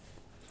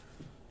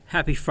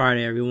Happy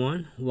Friday,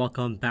 everyone.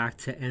 Welcome back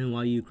to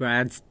NYU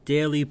Grad's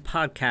daily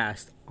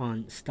podcast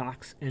on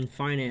stocks and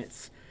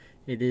finance.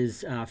 It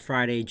is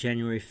Friday,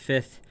 January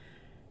 5th,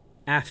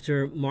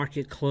 after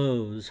market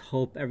close.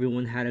 Hope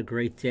everyone had a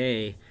great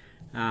day.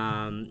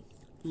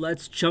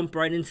 Let's jump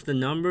right into the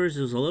numbers.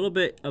 It was a little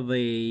bit of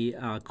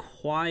a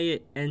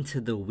quiet end to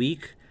the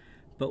week,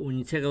 but when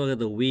you take a look at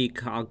the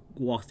week, I'll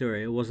walk through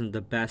it. It wasn't the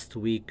best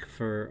week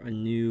for a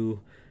new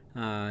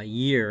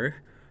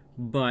year.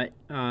 But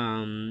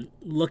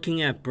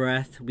looking at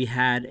breadth, we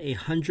had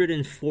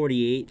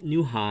 148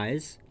 new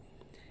highs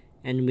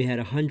and we had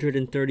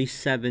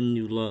 137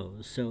 new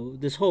lows. So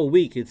this whole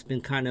week, it's been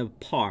kind of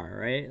par,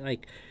 right?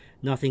 Like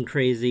nothing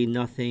crazy,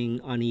 nothing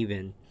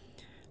uneven.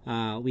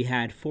 We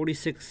had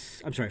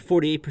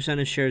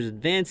 48% of shares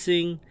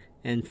advancing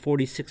and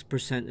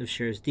 46% of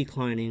shares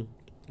declining.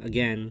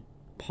 Again,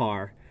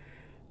 par.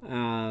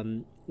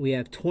 We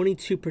have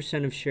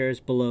 22% of shares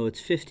below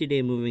its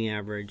 50-day moving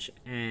average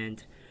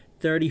and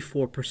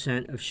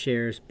 34% of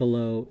shares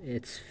below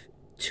its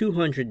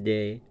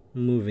 200-day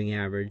moving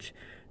average.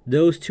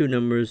 Those two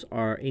numbers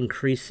are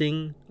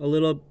increasing a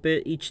little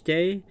bit each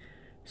day,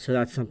 so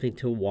that's something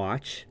to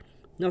watch.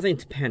 Nothing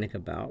to panic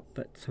about,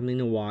 but something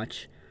to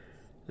watch.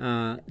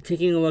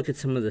 Taking a look at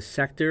some of the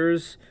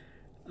sectors,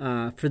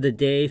 for the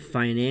day,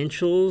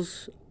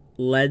 financials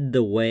led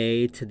the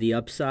way to the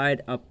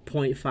upside, up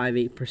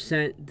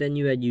 0.58%. Then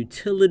you had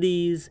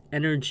utilities,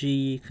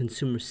 energy,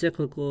 consumer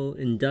cyclical,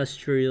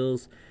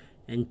 industrials,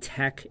 and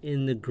tech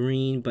in the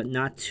green, but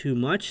not too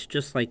much.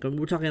 Just like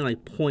we're talking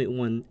like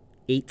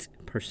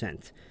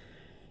 0.18%.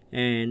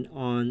 And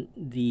on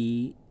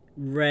the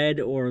red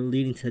or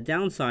leading to the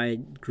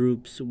downside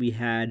groups, we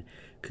had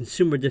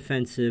consumer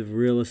defensive,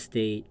 real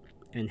estate,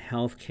 and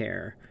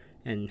healthcare.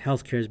 And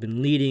healthcare has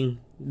been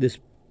leading this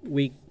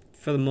week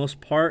for the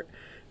most part.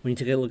 When you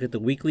take a look at the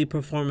weekly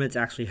performance,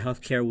 actually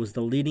healthcare was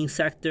the leading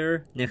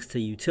sector next to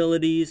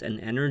utilities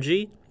and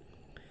energy.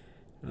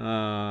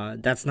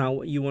 That's not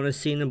what you want to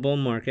see in a bull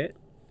market.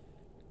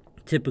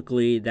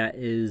 Typically, that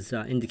is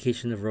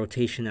indication of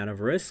rotation out of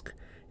risk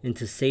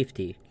into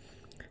safety.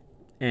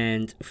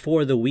 And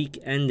for the week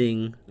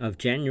ending of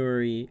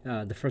January,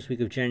 the first week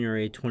of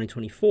January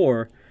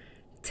 2024,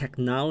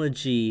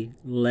 technology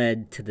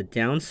led to the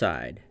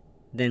downside,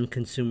 then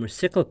consumer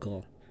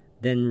cyclical,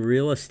 then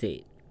real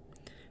estate.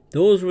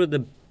 Those were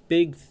the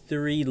big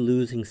three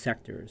losing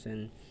sectors.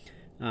 And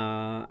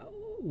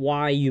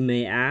why, you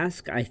may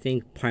ask? I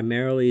think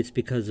primarily it's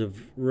because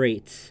of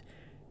rates.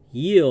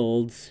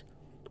 Yields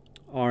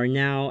are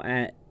now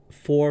at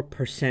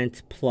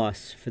 4%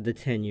 plus for the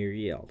 10-year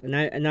yield.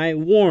 And I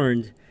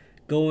warned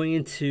going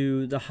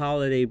into the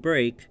holiday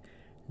break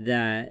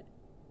that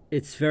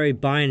it's very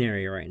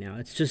binary right now.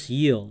 It's just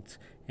yields.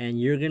 And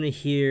you're going to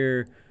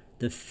hear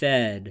the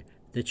Fed,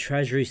 the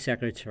Treasury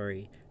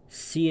Secretary,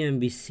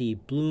 CNBC,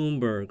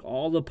 Bloomberg,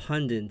 all the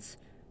pundits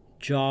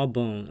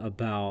jawbone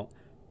about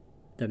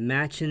the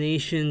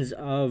machinations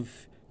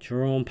of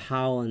Jerome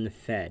Powell and the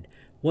Fed.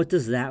 What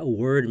does that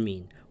word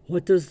mean?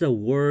 What does the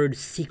word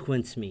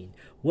sequence mean?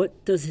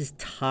 What does his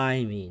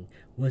tie mean?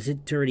 Was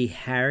it Dirty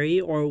Harry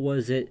or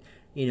was it,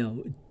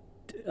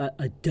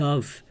 a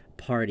dove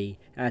party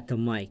at the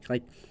mic?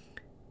 Like,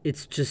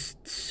 it's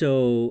just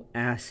so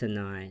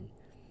asinine.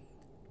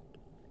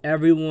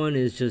 Everyone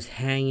is just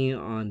hanging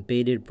on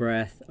bated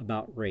breath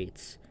about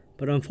rates.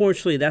 But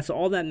unfortunately, that's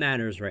all that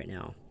matters right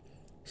now.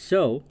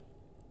 So,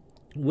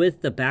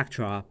 with the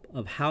backdrop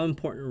of how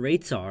important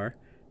rates are,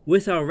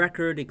 with our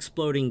record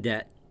exploding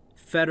debt,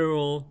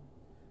 federal,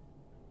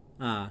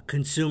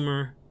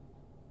 consumer,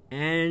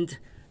 and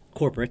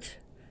corporate,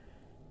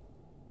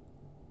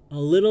 a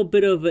little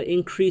bit of an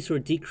increase or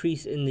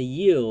decrease in the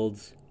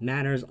yields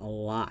matters a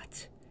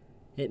lot.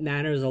 It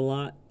matters a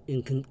lot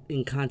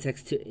in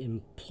context to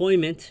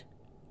employment,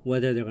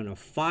 whether they're going to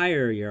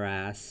fire your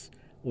ass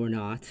or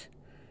not.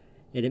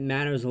 And it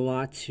matters a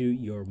lot to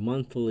your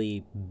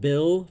monthly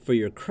bill for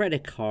your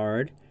credit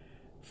card,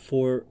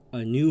 for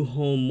a new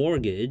home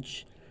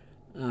mortgage,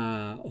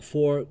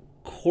 for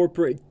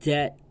corporate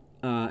debt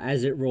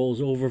as it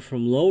rolls over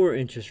from lower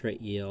interest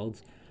rate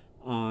yields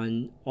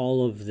on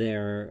all of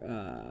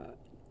their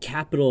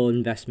capital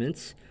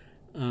investments,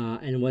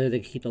 and whether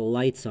they keep the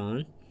lights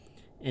on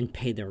and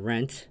pay their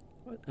rent.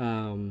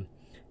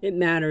 It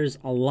matters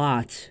a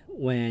lot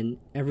when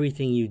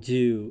everything you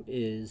do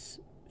is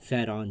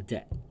fed on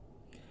debt.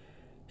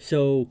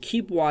 So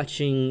keep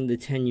watching the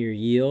 10-year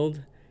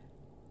yield.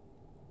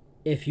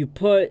 If you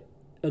put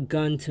a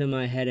gun to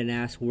my head and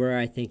ask where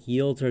I think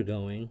yields are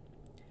going,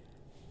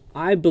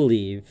 I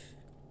believe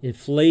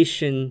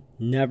inflation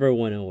never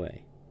went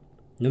away.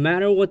 No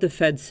matter what the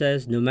Fed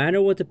says, no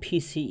matter what the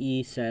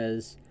PCE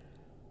says,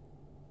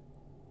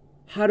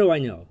 how do I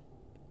know?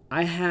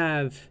 I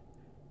have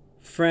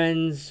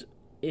friends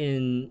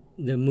in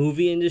the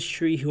movie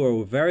industry who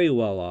are very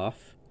well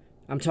off.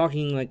 I'm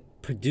talking like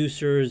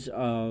producers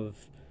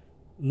of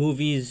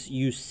movies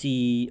you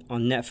see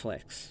on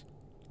Netflix,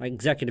 like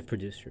executive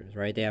producers,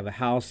 right? They have a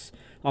house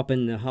up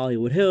in the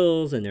Hollywood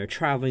Hills and they're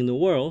traveling the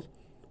world.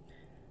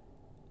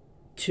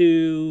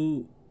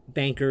 to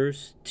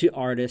bankers, to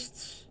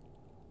artists,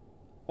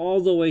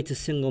 all the way to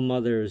single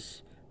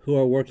mothers who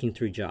are working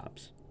 3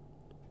 jobs.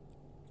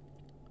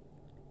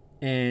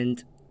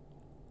 And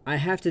I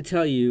have to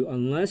tell you,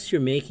 unless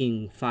you're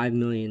making $5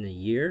 million a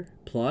year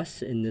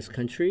plus in this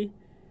country,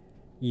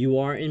 you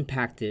are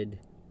impacted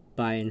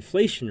by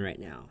inflation right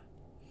now.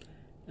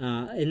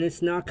 And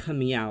it's not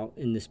coming out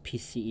in this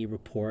PCE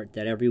report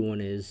that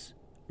everyone is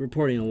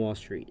reporting on Wall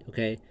Street,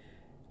 okay?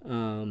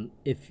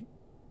 If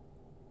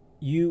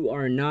you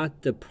are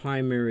not the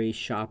primary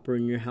shopper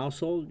in your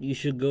household, you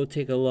should go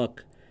take a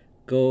look.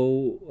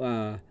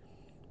 Go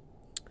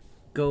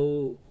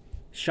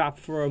shop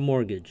for a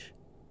mortgage.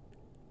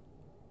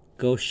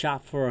 Go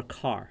shop for a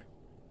car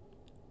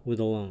with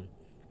a loan.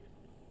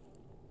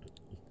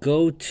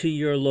 Go to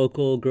your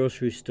local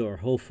grocery store,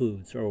 Whole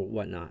Foods or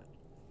whatnot.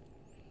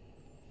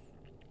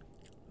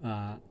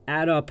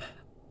 Add up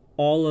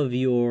all of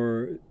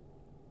your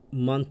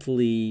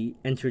monthly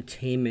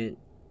entertainment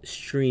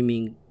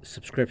streaming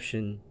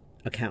subscription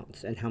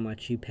accounts and how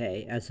much you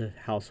pay as a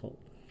household.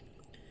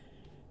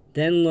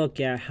 Then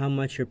look at how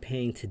much you're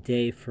paying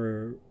today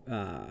for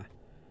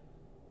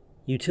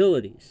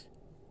utilities,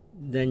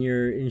 then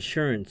your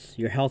insurance,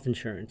 your health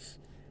insurance,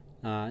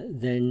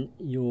 then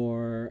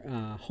your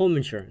home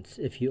insurance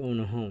if you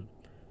own a home.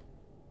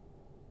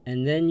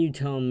 And then you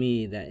tell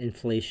me that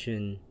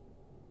inflation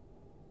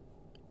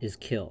is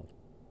killed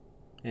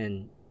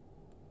and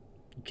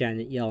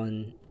Janet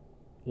Yellen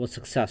was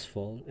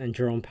successful and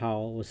Jerome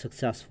Powell was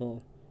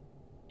successful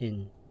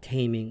in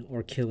taming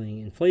or killing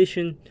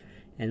inflation,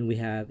 and we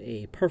have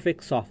a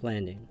perfect soft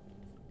landing.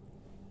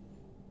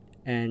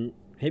 And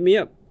hit me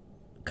up,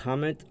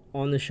 comment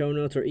on the show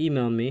notes or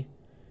email me,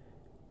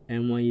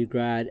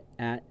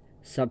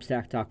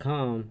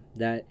 nyugrad@substack.com,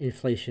 that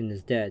inflation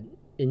is dead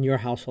in your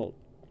household.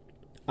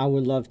 I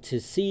would love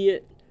to see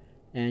it,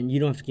 and you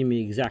don't have to give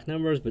me exact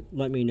numbers, but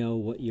let me know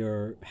what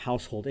your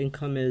household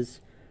income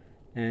is,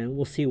 and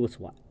we'll see what's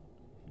what.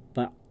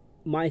 But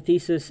my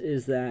thesis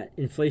is that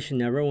inflation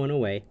never went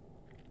away.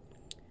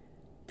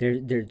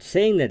 They're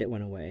saying that it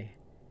went away,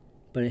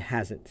 but it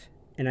hasn't.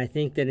 And I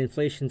think that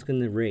inflation's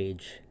going to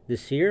rage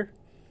this year,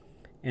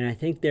 and I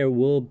think there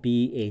will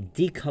be a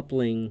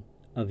decoupling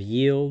of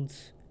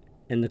yields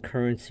and the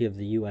currency of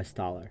the US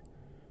dollar.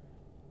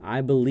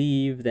 I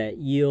believe that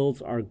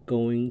yields are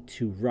going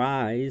to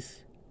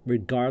rise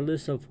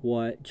regardless of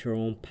what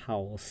Jerome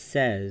Powell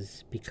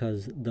says,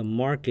 because the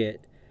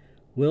market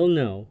will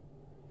know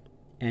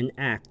and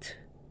act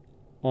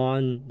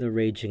on the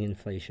raging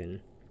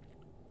inflation.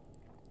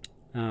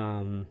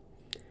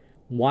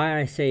 Why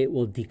I say it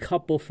will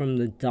decouple from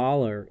the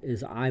dollar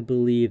is I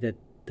believe that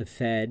the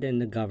Fed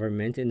and the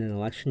government in an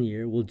election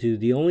year will do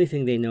the only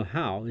thing they know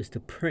how, is to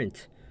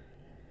print.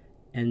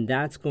 And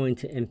that's going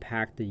to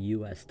impact the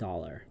US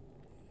dollar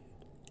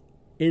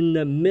in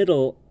the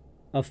middle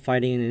of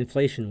fighting an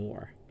inflation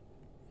war.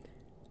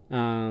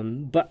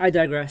 But I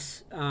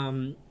digress.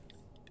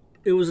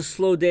 It was a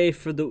slow day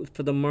for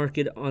the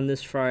market on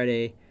this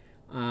Friday.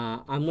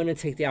 I'm going to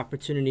take the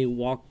opportunity to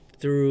walk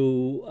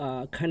through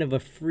kind of a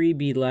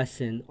freebie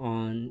lesson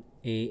on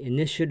a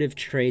initiative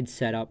trade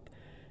setup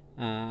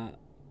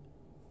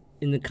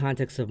in the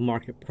context of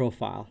market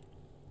profile.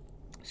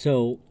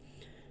 So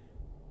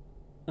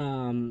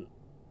I'm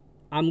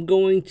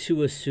going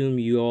to assume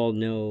you all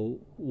know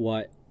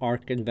what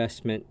ARK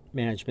Investment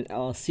Management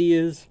LLC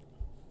is,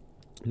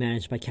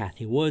 managed by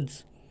Cathie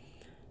Woods.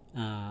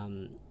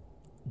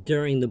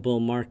 During the bull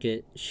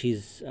market,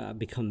 she's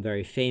become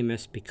very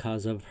famous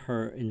because of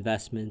her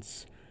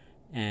investments,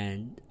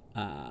 and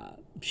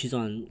she's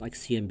on like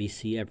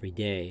CNBC every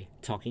day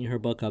talking her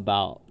book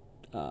about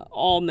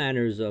all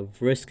manners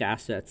of risk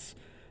assets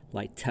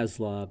like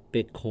Tesla,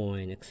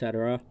 Bitcoin,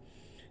 etc.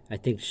 I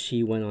think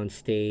she went on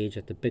stage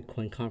at the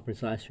Bitcoin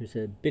conference last year and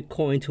said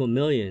Bitcoin to 1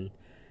 million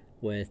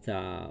with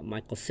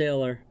Michael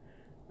Saylor.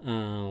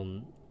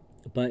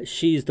 But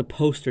she's the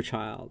poster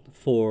child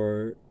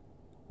for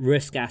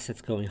risk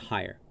assets going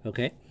higher,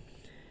 okay?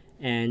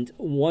 And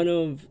one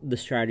of the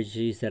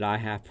strategies that I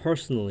have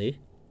personally,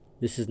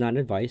 this is not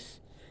advice,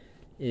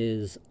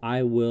 is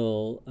I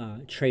will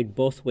trade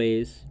both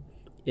ways.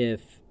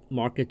 If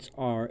markets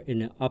are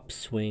in an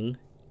upswing,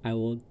 I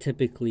will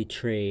typically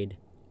trade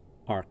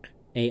ARK,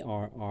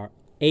 ARKK.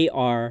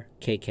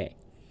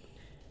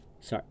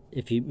 Sorry,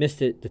 if you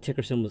missed it, the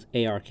ticker symbol is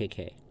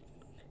ARKK.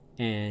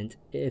 And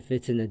if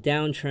it's in a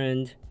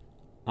downtrend,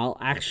 I'll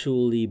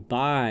actually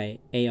buy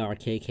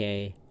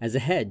ARKK as a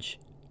hedge,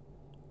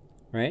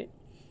 right?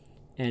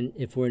 And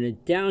if we're in a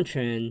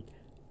downtrend,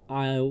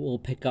 I will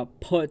pick up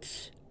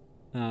puts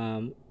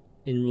in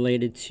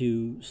related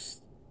to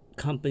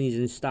companies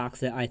and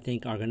stocks that I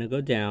think are going to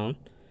go down,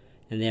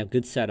 and they have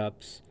good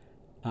setups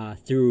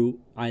through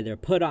either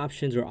put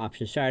options or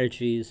option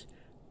strategies,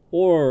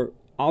 or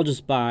I'll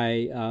just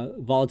buy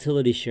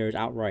volatility shares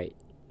outright,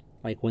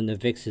 like when the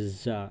VIX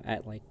is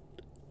at like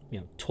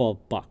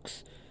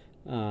 $12.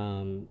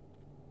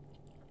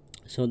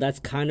 So that's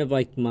kind of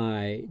like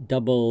my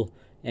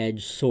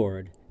double-edged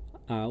sword,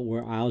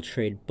 where I'll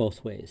trade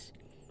both ways.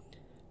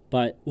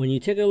 But when you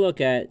take a look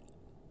at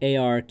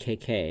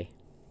ARKK,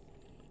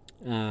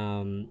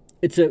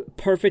 it's a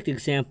perfect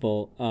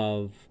example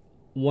of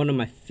one of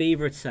my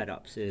favorite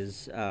setups.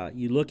 Is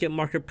you look at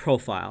market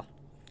profile,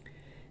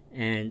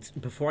 and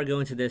before I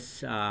go into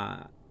this,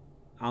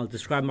 I'll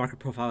describe market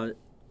profile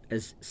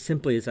as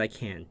simply as I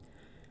can.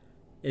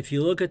 If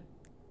you look at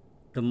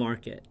the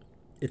market,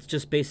 it's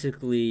just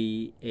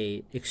basically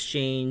a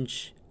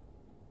exchange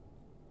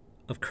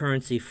of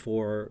currency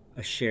for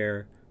a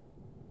share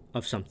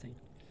of something.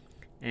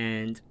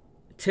 And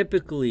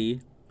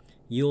typically,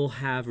 you'll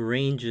have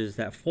ranges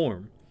that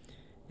form.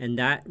 And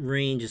that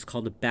range is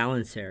called the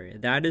balance area.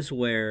 That is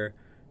where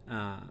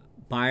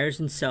buyers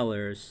and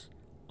sellers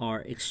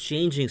are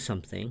exchanging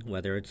something,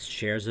 whether it's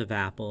shares of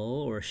Apple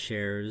or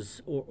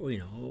shares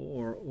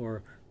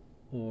or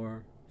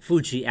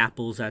Fuji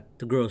apples at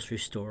the grocery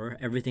store.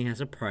 Everything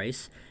has a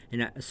price,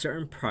 and at a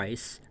certain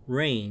price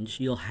range,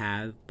 you'll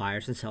have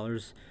buyers and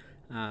sellers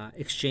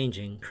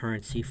exchanging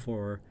currency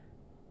for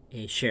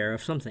a share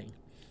of something.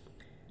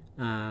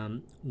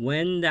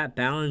 When that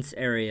balance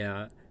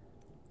area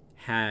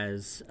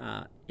has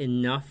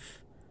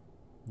enough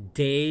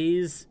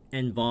days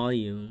and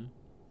volume,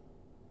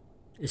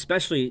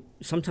 especially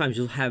sometimes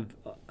you'll have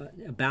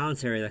a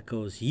balance area that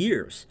goes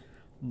years,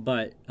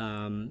 but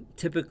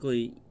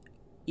typically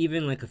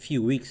even like a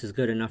few weeks is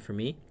good enough for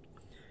me.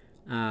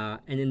 And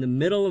in the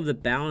middle of the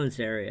balance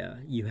area,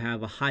 you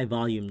have a high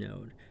volume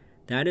node.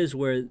 That is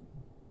where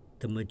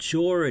the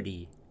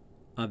majority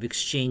of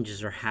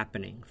exchanges are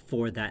happening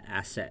for that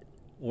asset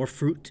or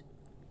fruit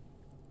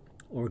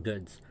or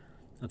goods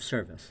of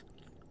service.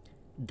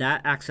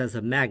 That acts as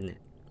a magnet.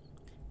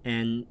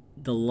 And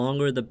the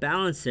longer the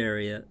balance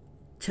area,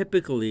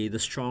 typically the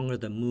stronger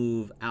the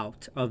move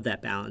out of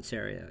that balance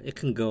area. It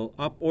can go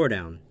up or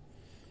down.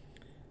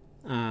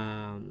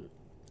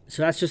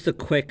 So that's just a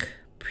quick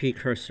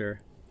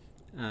precursor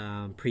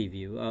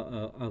preview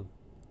of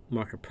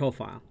market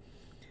profile.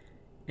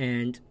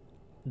 And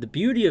the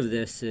beauty of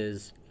this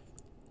is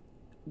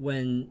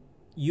when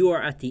you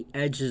are at the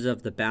edges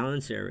of the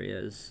balance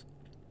areas,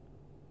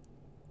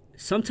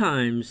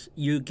 sometimes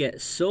you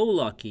get so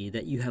lucky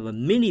that you have a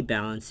mini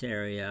balance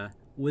area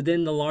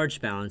within the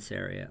large balance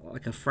area,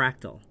 like a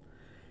fractal.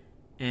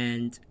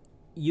 And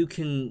you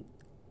can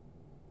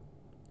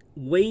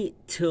wait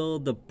till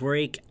the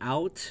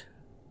breakout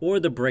or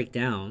the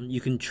breakdown.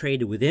 You can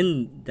trade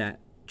within that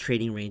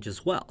trading range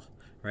as well,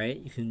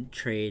 right? You can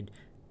trade,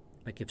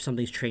 like if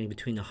something's trading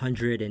between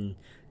 100 and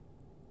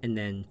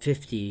then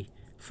 50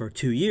 for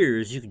 2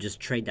 years, you can just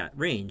trade that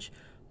range.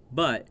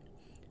 But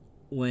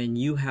when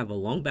you have a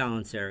long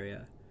balance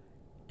area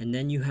and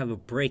then you have a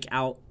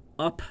breakout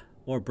up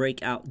or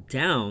breakout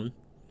down,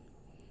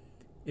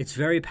 it's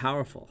very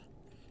powerful.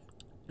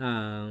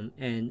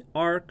 And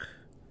ARK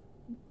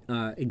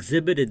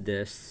exhibited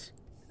this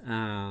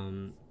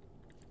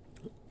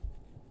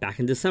back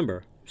in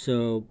December.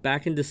 So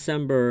back in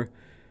December,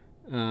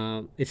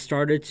 it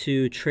started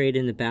to trade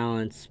in the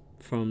balance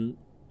from,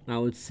 I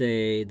would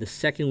say, the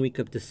second week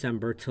of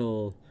December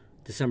till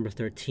December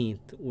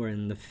 13th,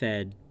 when the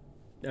Fed,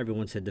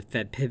 everyone said the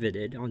Fed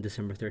pivoted on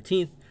December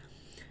 13th.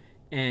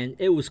 And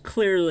it was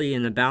clearly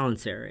in the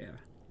balance area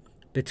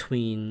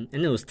between,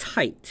 and it was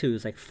tight too. It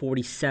was like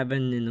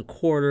 47 and a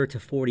quarter to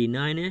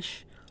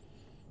 49-ish.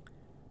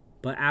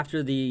 But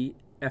after the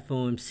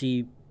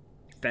FOMC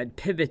Fed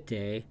pivot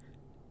day,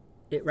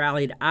 it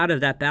rallied out of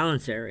that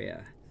balance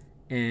area.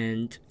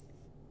 And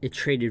it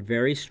traded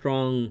very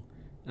strong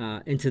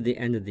into the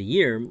end of the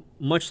year,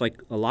 much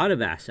like a lot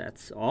of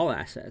assets, all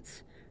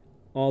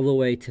the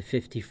way to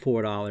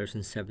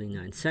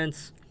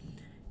 $54.79.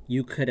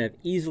 You could have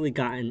easily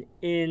gotten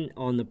in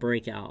on the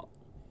breakout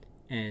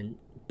and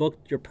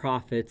booked your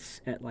profits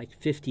at like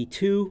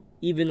 52,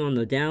 even on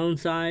the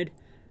downside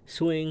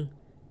swing.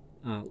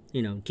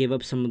 Gave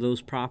up some of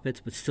those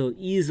profits, but still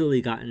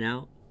easily gotten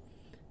out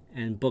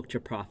and booked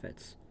your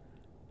profits.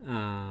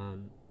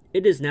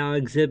 It is now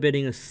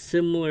exhibiting a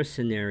similar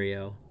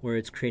scenario where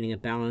it's creating a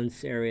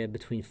balance area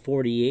between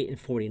 48 and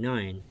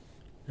 49.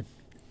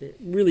 A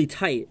really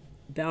tight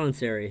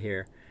balance area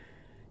here.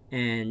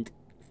 And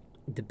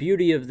the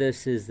beauty of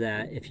this is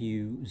that if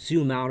you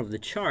zoom out of the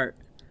chart,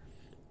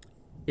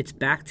 it's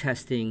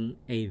backtesting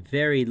a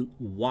very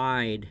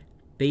wide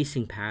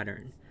basing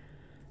pattern.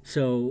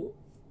 So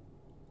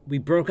we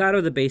broke out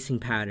of the basing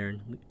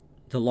pattern,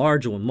 the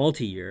large one,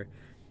 multi-year,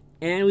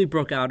 and we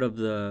broke out of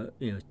the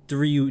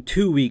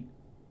 2-week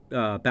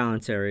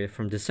balance area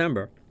from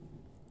December.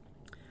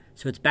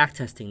 So it's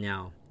backtesting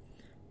now.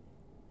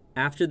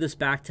 After this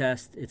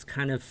backtest, it's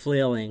kind of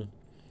flailing.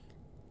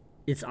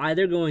 It's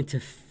either going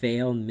to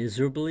fail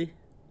miserably,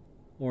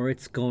 or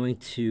it's going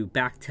to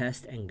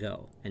backtest and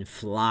go and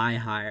fly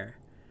higher.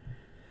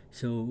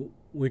 So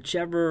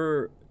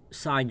whichever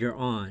side you're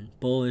on,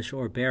 bullish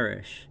or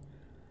bearish,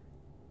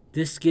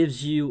 this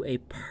gives you a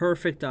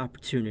perfect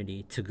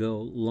opportunity to go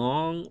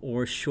long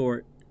or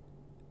short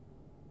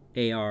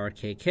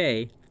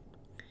ARKK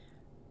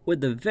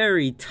with a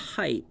very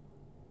tight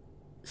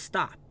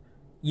stop.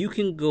 You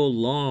can go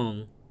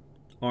long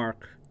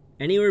ARK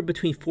anywhere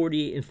between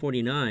 48 and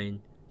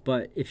 49.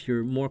 But if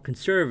you're more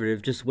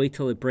conservative, just wait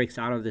till it breaks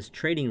out of this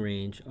trading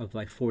range of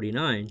like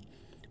 49.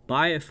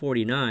 Buy at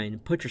 49,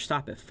 put your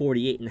stop at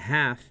 48 and a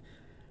half.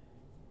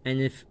 And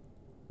if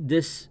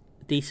this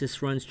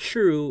thesis runs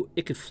true,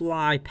 it could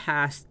fly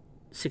past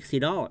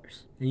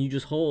 $60 and you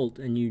just hold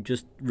and you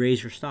just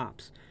raise your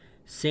stops.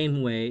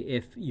 Same way,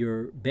 if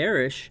you're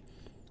bearish,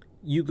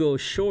 you go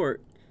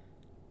short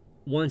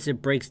once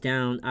it breaks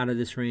down out of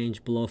this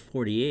range below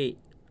 48,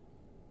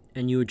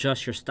 and you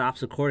adjust your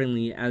stops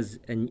accordingly as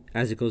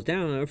it goes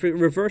down. If it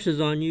reverses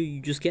on you,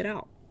 you just get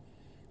out.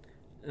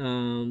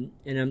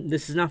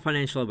 This is not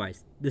financial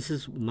advice. This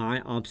is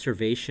my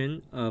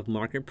observation of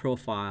market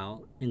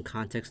profile in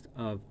context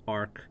of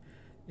ARK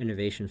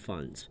Innovation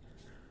Funds.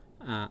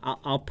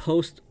 I'll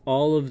post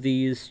all of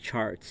these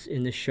charts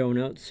in the show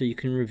notes so you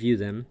can review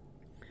them.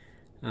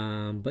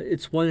 But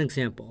it's one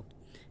example.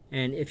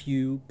 And if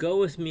you go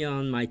with me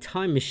on my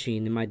time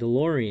machine in my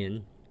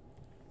DeLorean,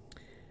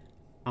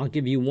 I'll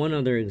give you one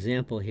other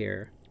example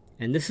here.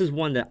 And this is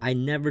one that I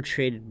never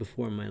traded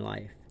before in my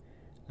life.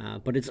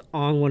 But it's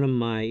on one of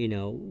my,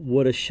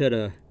 woulda,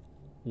 shoulda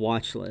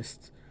watch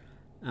lists.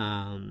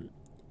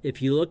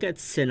 If you look at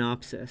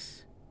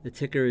Synopsys, the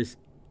ticker is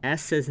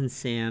S as in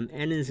Sam,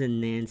 N as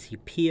in Nancy,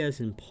 P as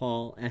in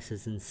Paul, S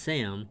as in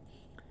Sam.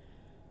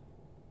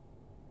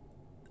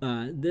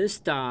 This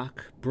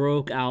stock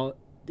broke out,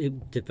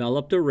 it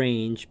developed a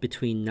range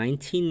between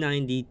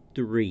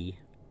 1993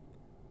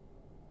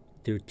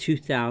 through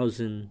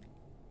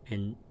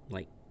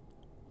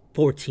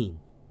 2014.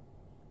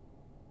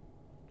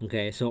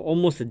 Okay, so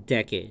almost a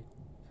decade.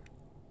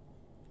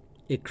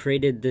 It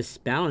created this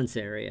balance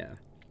area.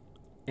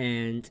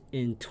 And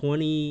in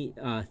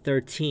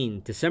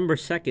 2013, December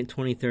 2nd,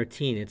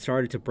 2013, it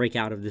started to break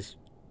out of this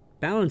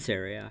balance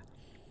area.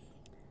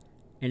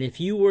 And if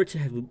you were to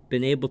have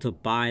been able to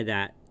buy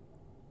that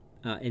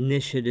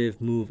initiative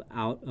move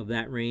out of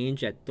that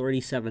range at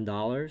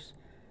 $37,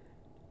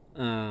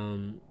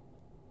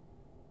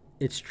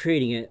 it's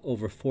trading at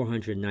over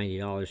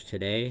 $490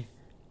 today.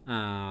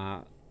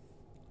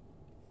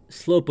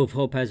 Slope of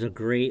Hope has a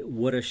great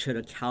woulda,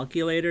 shoulda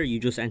calculator. You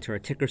just enter a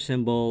ticker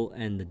symbol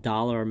and the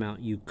dollar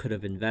amount you could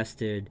have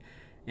invested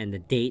and the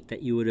date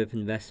that you would have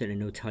invested,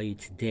 and it'll tell you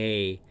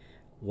today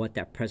what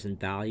that present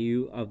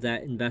value of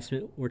that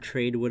investment or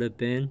trade would have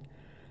been.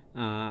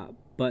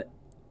 But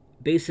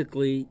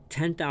basically,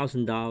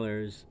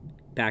 $10,000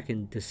 back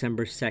in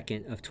December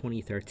 2nd of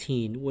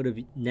 2013 would have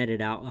netted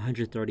out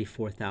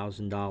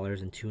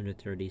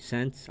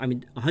 $134,230. I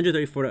mean,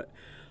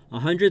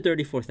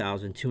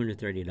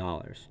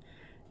 $134,230,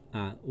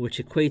 which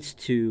equates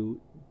to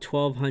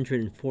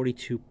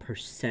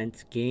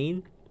 1,242%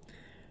 gain.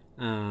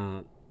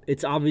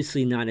 It's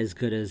obviously not as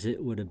good as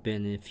it would have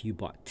been if you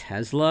bought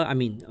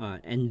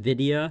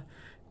NVIDIA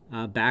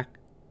back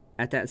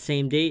at that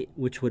same date,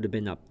 which would have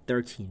been up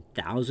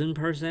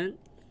 13,000%.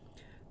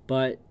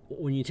 But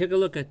when you take a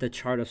look at the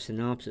chart of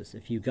Synopsys,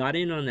 if you got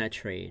in on that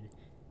trade,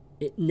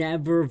 it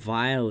never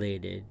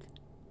violated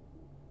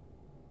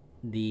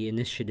the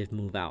initiative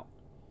move out.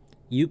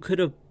 You could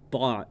have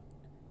bought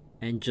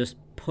and just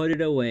put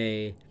it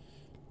away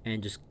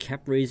and just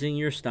kept raising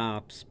your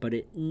stops, but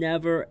it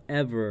never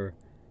ever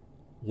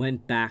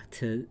went back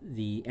to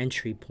the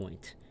entry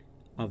point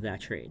of that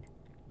trade.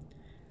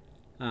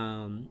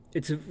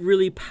 It's a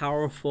really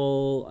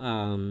powerful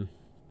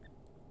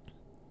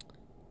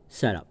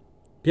setup.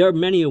 There are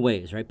many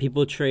ways, right?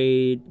 People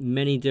trade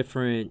many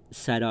different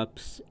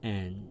setups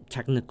and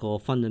technical,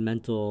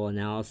 fundamental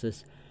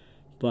analysis,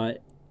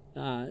 but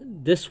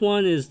this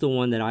one is the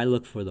one that I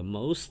look for the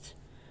most,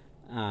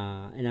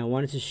 and I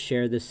wanted to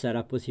share this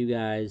setup with you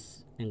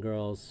guys and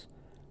girls.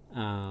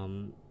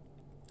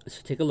 So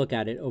take a look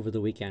at it over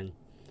the weekend.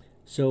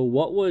 So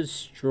what was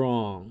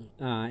strong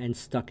and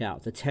stuck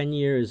out? The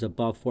 10-year is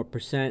above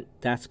 4%.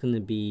 That's going to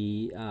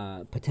be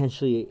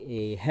potentially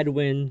a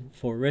headwind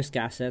for risk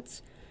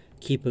assets.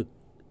 Keep a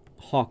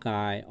hawk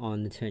eye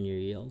on the 10-year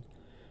yield.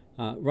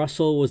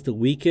 Russell was the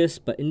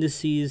weakest, but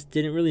indices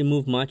didn't really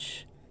move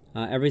much.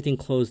 Everything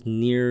closed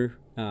near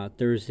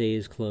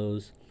Thursday's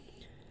close.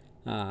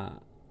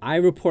 I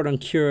report on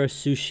Kura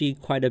Sushi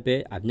quite a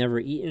bit. I've never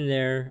eaten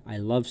there. I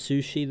love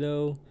sushi,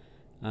 though.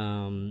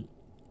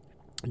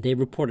 They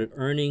reported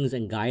earnings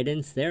and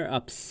guidance. They're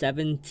up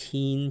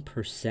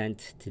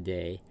 17%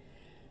 today.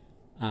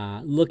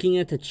 Looking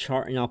at the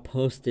chart, and I'll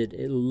post it,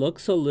 it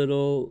looks a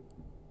little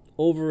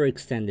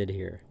overextended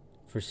here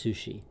for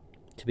sushi,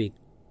 to be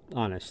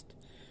honest.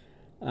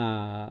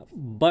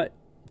 But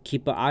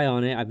keep an eye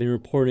on it. I've been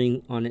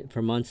reporting on it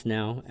for months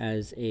now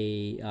as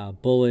a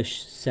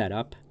bullish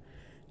setup.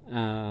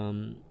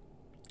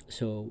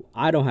 So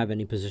I don't have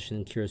any position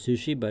in Kura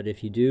Sushi, but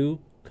if you do,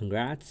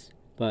 congrats.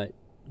 But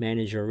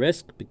manage your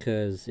risk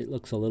because it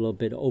looks a little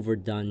bit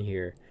overdone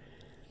here.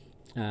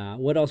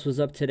 What else was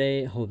up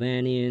today?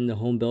 Hovnanian, the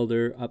home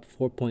builder, up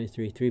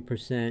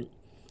 4.33%.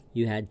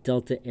 You had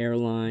Delta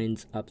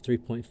Airlines up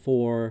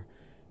 3.4%.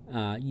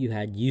 You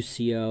had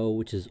UCO,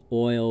 which is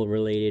oil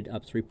related,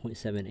 up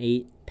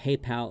 3.78%.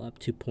 PayPal up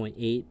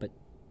 2.8%, but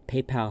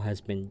PayPal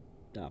has been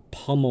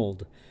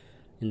pummeled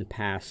in the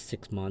past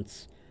 6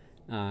 months.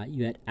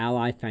 You had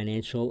Ally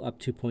Financial up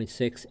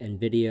 2.6,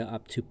 Nvidia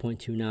up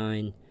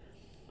 2.29.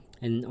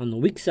 And on the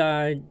weak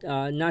side,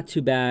 not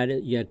too bad.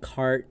 You had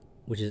Cart,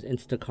 which is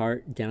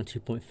Instacart, down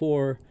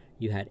 2.4.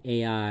 You had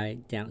AI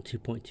down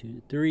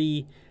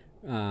 2.23.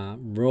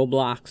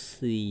 Roblox,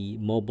 the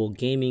mobile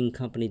gaming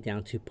company,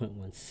 down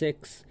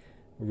 2.16.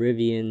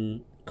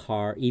 Rivian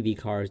EV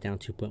cars down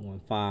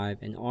 2.15,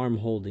 and ARM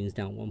Holdings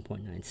down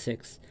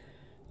 1.96.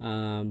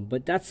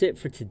 But that's it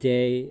for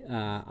today.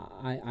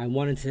 I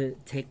wanted to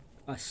take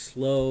a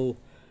slow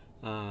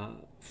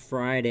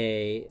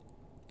Friday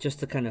just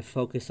to kind of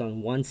focus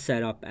on one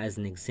setup as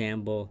an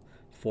example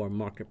for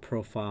market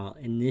profile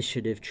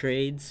initiative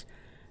trades.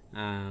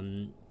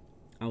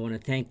 I want to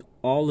thank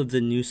all of the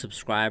new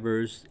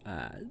subscribers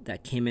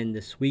that came in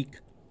this week.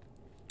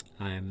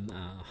 I'm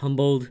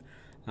humbled.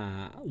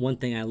 One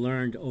thing I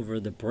learned over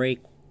the break,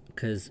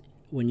 because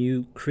when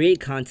you create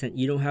content,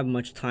 you don't have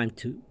much time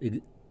to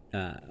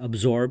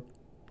absorb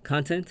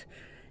content.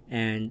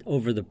 And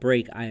over the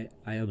break, I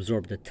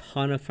absorbed a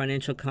ton of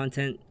financial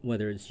content,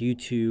 whether it's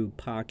YouTube,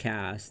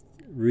 podcast,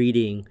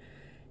 reading.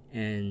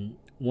 And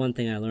one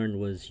thing I learned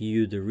was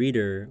you, the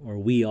reader, or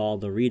we all,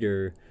 the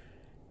reader,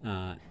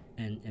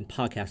 and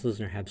podcast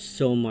listener, have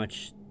so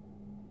much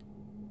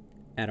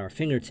at our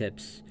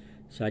fingertips.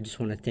 So I just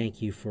want to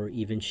thank you for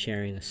even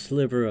sharing a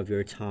sliver of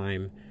your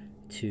time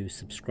to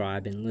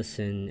subscribe and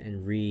listen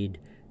and read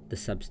the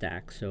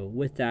Substack. So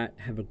with that,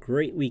 have a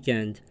great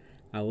weekend.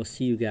 I will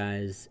see you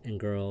guys and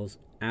girls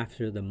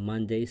after the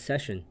Monday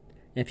session.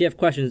 And if you have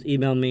questions,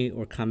 email me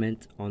or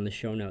comment on the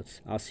show notes.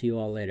 I'll see you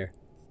all later.